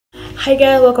Hi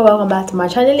guys, welcome back to my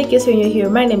channel. In case you're new here,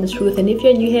 my name is Ruth, and if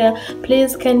you're new here,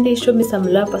 please kindly show me some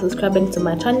love by subscribing to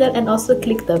my channel and also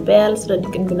click the bell so that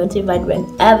you can be notified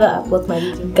whenever I post my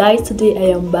video. Guys, today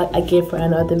I am back again for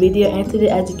another video, and today,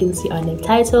 as you can see on the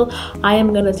title, I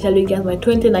am gonna tell you guys my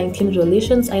 2019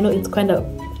 resolutions. I know it's kind of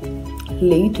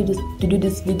late to do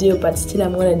this video, but still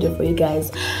I'm gonna do it for you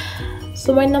guys.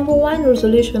 So my number one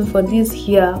resolution for this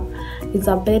year is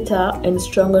a better and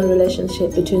stronger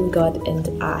relationship between God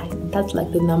and I. That's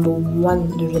like the number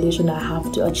one resolution I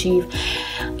have to achieve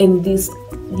in this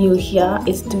new year,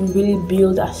 is to really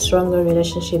build a stronger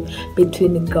relationship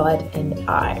between God and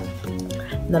I.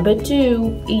 Number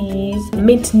two is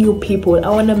meet new people. I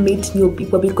want to meet new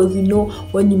people because you know,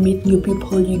 when you meet new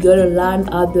people, you gotta learn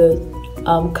other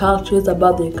cultures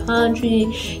about their country.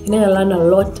 You're gonna learn a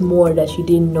lot more that you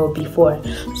didn't know before.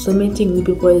 So meeting new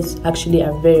people is actually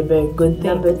a very good thing.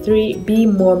 Number three, be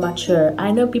more mature. I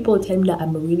know people tell me that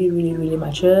I'm really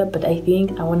mature, but I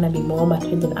think I want to be more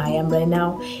mature than I am right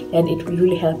now, and it will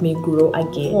really help me grow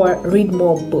again. Or read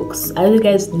more books. As you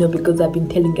guys know, because I've been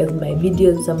telling you guys in my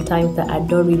videos sometimes that I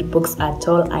don't read books at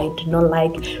all. I do not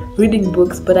like reading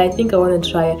books, but I think I want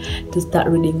to try to start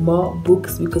reading more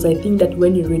books, because I think that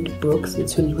when you read books,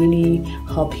 it will really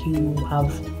help you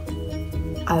have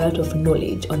a lot of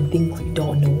knowledge on things you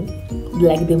don't know.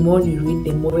 Like, the more you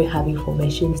read, the more you have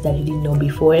information that you didn't know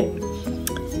before.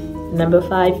 Number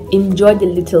five, enjoy the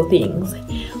little things.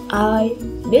 I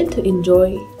need to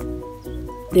enjoy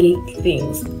the little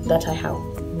things that I have,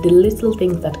 the little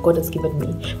things that God has given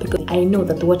me, because I know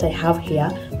that what I have here,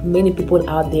 many people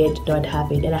out there do not have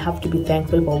it, and I have to be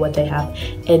thankful for what I have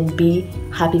and be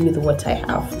happy with what I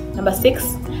have. Number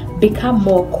six, become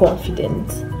more confident.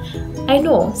 I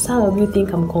know some of you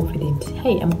think I'm confident.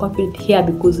 Hey, I'm confident here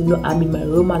because you know I'm in my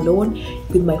room alone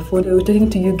with my phone. I'm talking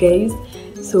to you guys.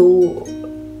 So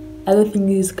other thing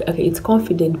is, okay, it's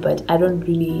confident, but I'm not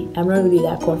really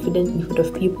that confident in front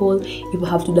of people. If I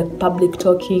have to do public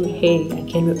talking, hey,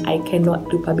 I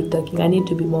cannot do public talking. I need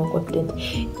to be more confident.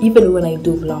 Even when I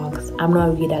do vlogs, I'm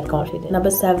not really that confident. Number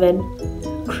seven,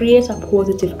 create a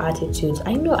positive attitude.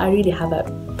 I know I really have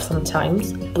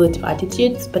sometimes positive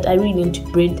attitudes, but I really need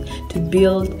to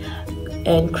build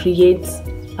and create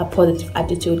a positive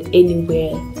attitude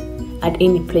anywhere, at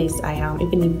any place I am,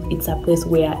 even if it's a place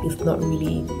where it's not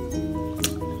really,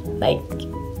 like,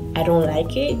 I don't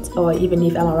like it, or even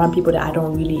if I'm around people that I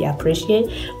don't really appreciate,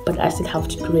 but I still have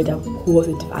to create a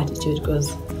positive attitude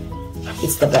because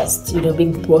it's the best. You know,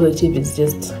 being positive is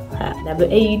just Number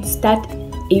eight, start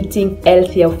eating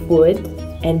healthier food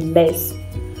and less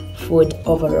food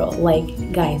overall.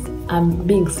 Like, guys, I'm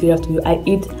being serious to you. I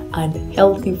eat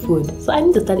unhealthy food, so I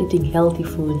need to start eating healthy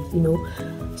food. You know,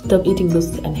 stop eating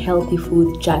those unhealthy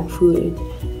food, junk food.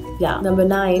 Yeah. Number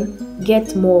nine,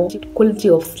 get more quality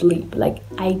of sleep. Like,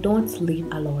 I don't sleep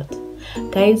a lot,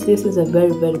 guys. This is a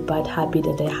very bad habit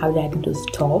that I have that I need to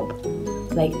stop.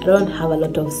 Like, I don't have a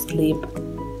lot of sleep.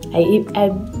 I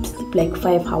sleep like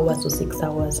 5 hours or 6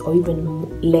 hours or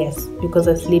even less, because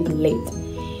I sleep late.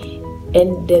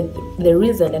 And the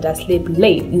reason that I sleep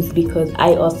late is because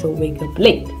I also wake up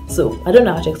late. So I don't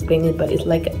know how to explain it, but it's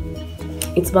like,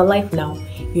 it's my life now.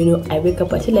 You know, I wake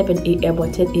up at 11 a.m. or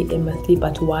 10 a.m. I sleep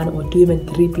at 1 or 2, even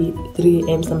 3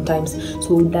 a.m. sometimes.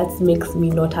 So that makes me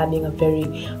not having a very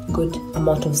good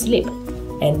amount of sleep.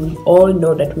 And we all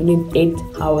know that we need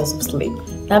 8 hours of sleep.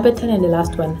 Number 10 and the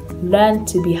last one, learn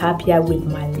to be happier with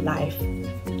my life.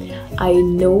 I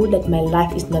know that my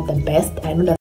life is not the best. I know that